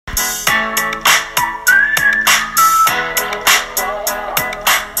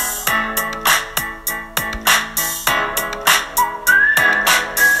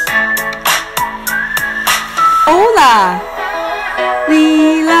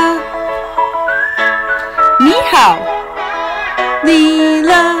Wow!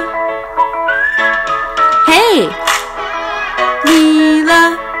 Leela! Hey!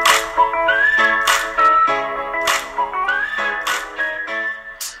 Leela!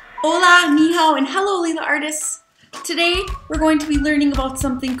 Hola, ni hao, and hello, Leela artists! Today, we're going to be learning about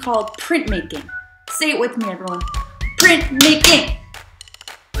something called printmaking. Say it with me, everyone. Printmaking!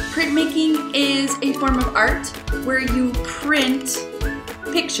 Printmaking is a form of art where you print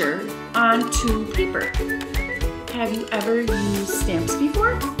picture onto paper. Have you ever used stamps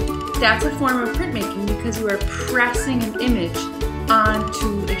before? That's a form of printmaking because you are pressing an image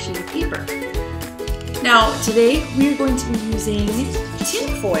onto a sheet of paper. Now, today we are going to be using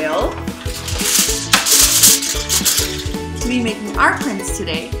tinfoil to be making our prints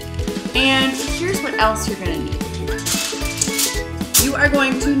today. And here's what else you're going to need. You are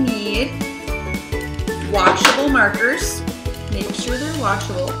going to need washable markers. Make sure they're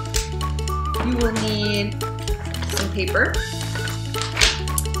washable. You will need some paper.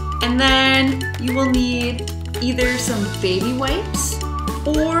 And then you will need either some baby wipes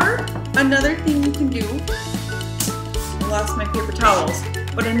or another thing you can do. I lost my paper towels.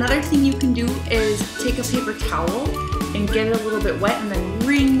 But another thing you can do is take a paper towel and get it a little bit wet and then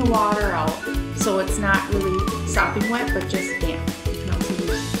wring the water out so it's not really sopping wet but just damp. You can also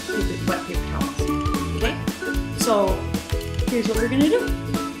use wet paper towels. Okay? So here's what we're going to do.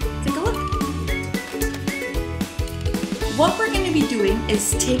 Take a look. What we're going to be doing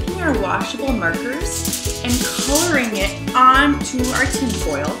is taking our washable markers and coloring it onto our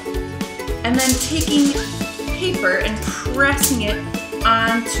tinfoil and then taking paper and pressing it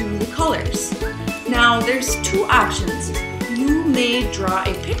onto the colors. Now there's two options. You may draw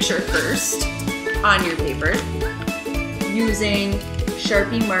a picture first on your paper using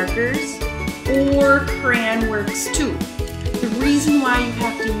Sharpie markers, or crayon works too. The reason why you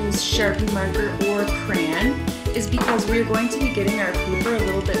have to use Sharpie marker or crayon is because we're going to be getting our paper a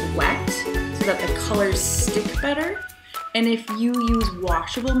little bit wet so that the colors stick better. And if you use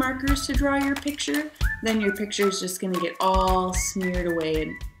washable markers to draw your picture, then your picture is just going to get all smeared away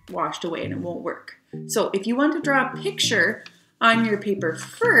and washed away and it won't work. So if you want to draw a picture on your paper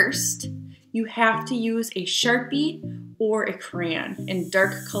first, you have to use a Sharpie or a crayon, and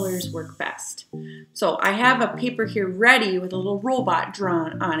dark colors work best. So I have a paper here ready with a little robot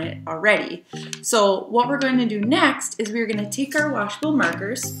drawn on it already. So what we're going to do next is we're going to take our washable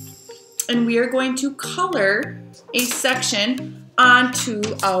markers and we are going to color a section onto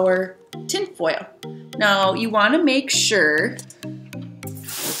our tinfoil. Now you want to make sure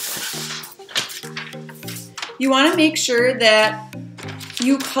that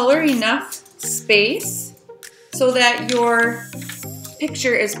you color enough space so that your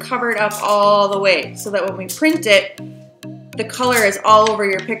picture is covered up all the way, so that when we print it, the color is all over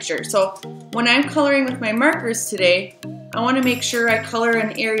your picture. So when I'm coloring with my markers today, I want to make sure I color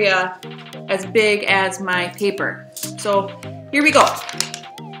an area as big as my paper. So here we go.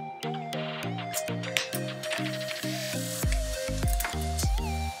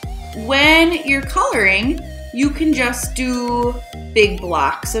 When you're coloring, you can just do big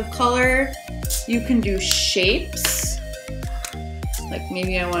blocks of color. You can do shapes. Like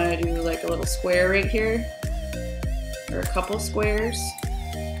maybe I want to do like a little square right here, or a couple squares.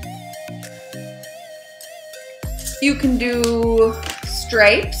 You can do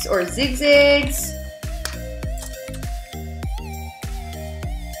stripes or zigzags.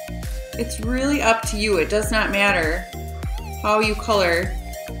 It's really up to you. It does not matter how you color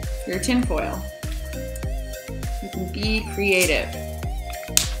your tinfoil. You can be creative.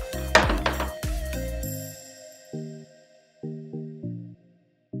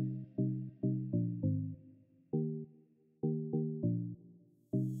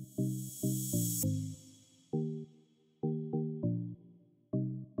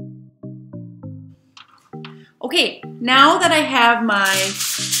 Okay, now that I have my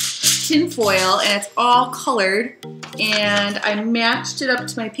tinfoil and it's all colored and I matched it up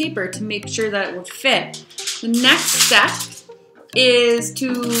to my paper to make sure that it would fit, the next step is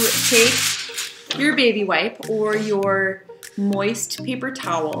to take your baby wipe or your moist paper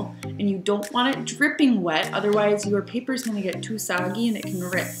towel, and you don't want it dripping wet, otherwise your paper is going to get too soggy and it can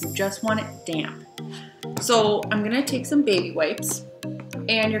rip. You just want it damp. So I'm going to take some baby wipes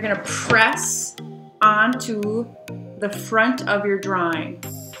and you're going to press onto the front of your drawing.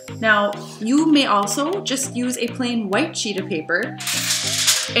 Now, you may also just use a plain white sheet of paper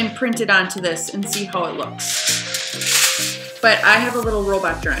and print it onto this and see how it looks. But I have a little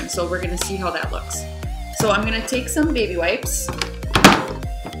robot drawing, so we're going to see how that looks. So I'm going to take some baby wipes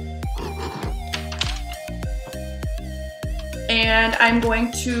and I'm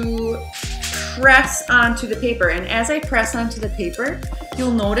going to press onto the paper. And as I press onto the paper,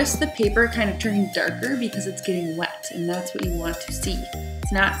 you'll notice the paper kind of turning darker because it's getting wet, and that's what you want to see.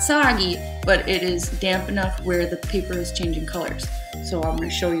 It's not soggy, but it is damp enough where the paper is changing colors. So I'm going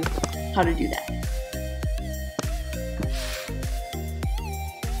to show you how to do that.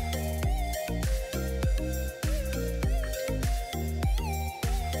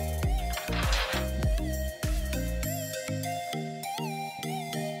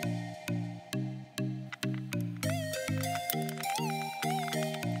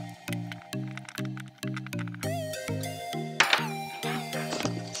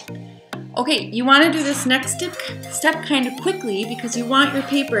 Okay, you want to do this next step kind of quickly because you want your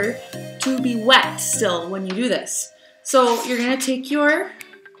paper to be wet still when you do this. So you're going to take your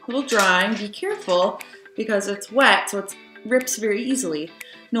little drawing, be careful because it's wet, so it rips very easily.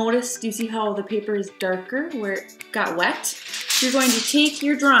 Notice, do you see how the paper is darker where it got wet? You're going to take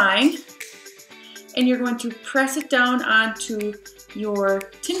your drawing and you're going to press it down onto your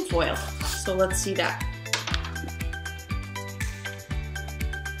tin foil. So let's see that.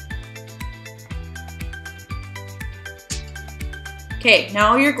 Okay,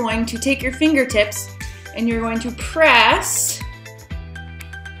 now you're going to take your fingertips and you're going to press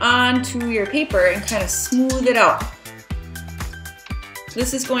onto your paper and kind of smooth it out.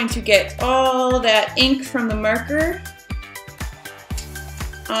 This is going to get all that ink from the marker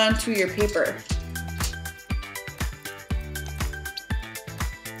onto your paper.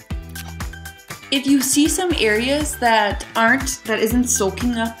 If you see some areas that isn't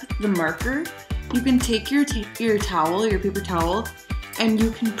soaking up the marker, you can take your towel, your paper towel, and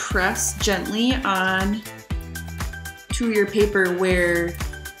you can press gently on to your paper where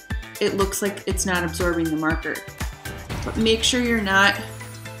it looks like it's not absorbing the marker. But make sure you're not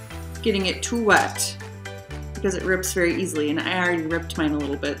getting it too wet because it rips very easily, and I already ripped mine a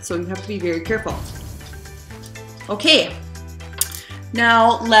little bit, so you have to be very careful. Okay,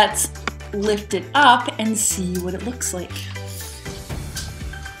 now let's lift it up and see what it looks like.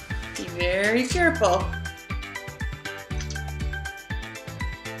 Be very careful.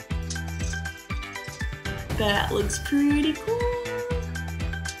 That looks pretty cool.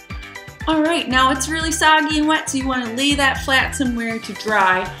 All right, now it's really soggy and wet, so you want to lay that flat somewhere to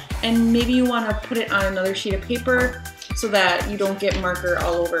dry, and maybe you want to put it on another sheet of paper so that you don't get marker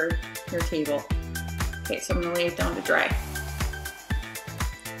all over your table. Okay, so I'm going to lay it down to dry.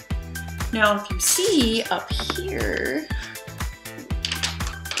 Now if you see up here,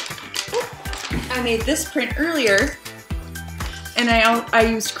 I made this print earlier, and I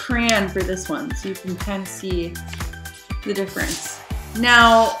used crayon for this one, so you can kind of see the difference.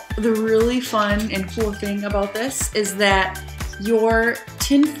 Now, the really fun and cool thing about this is that your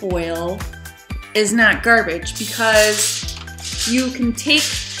tin foil is not garbage, because you can take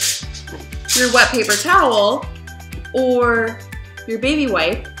your wet paper towel or your baby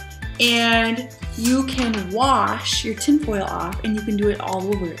wipe and you can wash your tin foil off and you can do it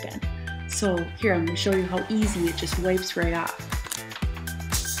all over again. So here, I'm going to show you how easy it just wipes right off.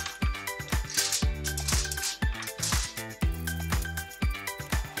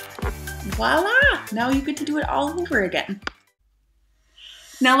 Voila! Now you get to do it all over again.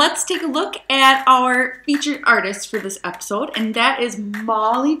 Now let's take a look at our featured artist for this episode, and that is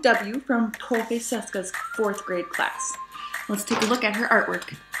Molly W. from Profe Seska's 4th grade class. Let's take a look at her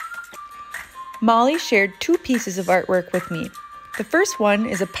artwork. Molly shared 2 pieces of artwork with me. The first one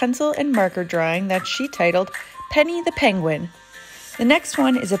is a pencil and marker drawing that she titled Penny the Penguin. The next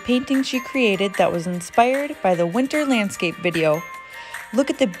one is a painting she created that was inspired by the winter landscape video. Look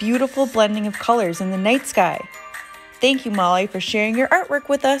at the beautiful blending of colors in the night sky. Thank you, Molly, for sharing your artwork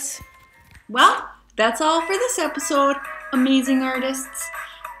with us. Well, that's all for this episode, amazing artists.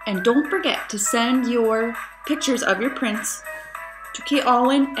 And don't forget to send your pictures of your prints to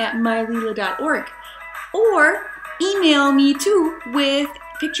kaowen@mylila.org, or email me too with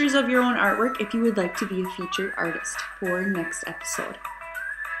pictures of your own artwork if you would like to be a featured artist for next episode.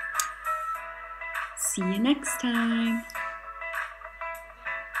 See you next time.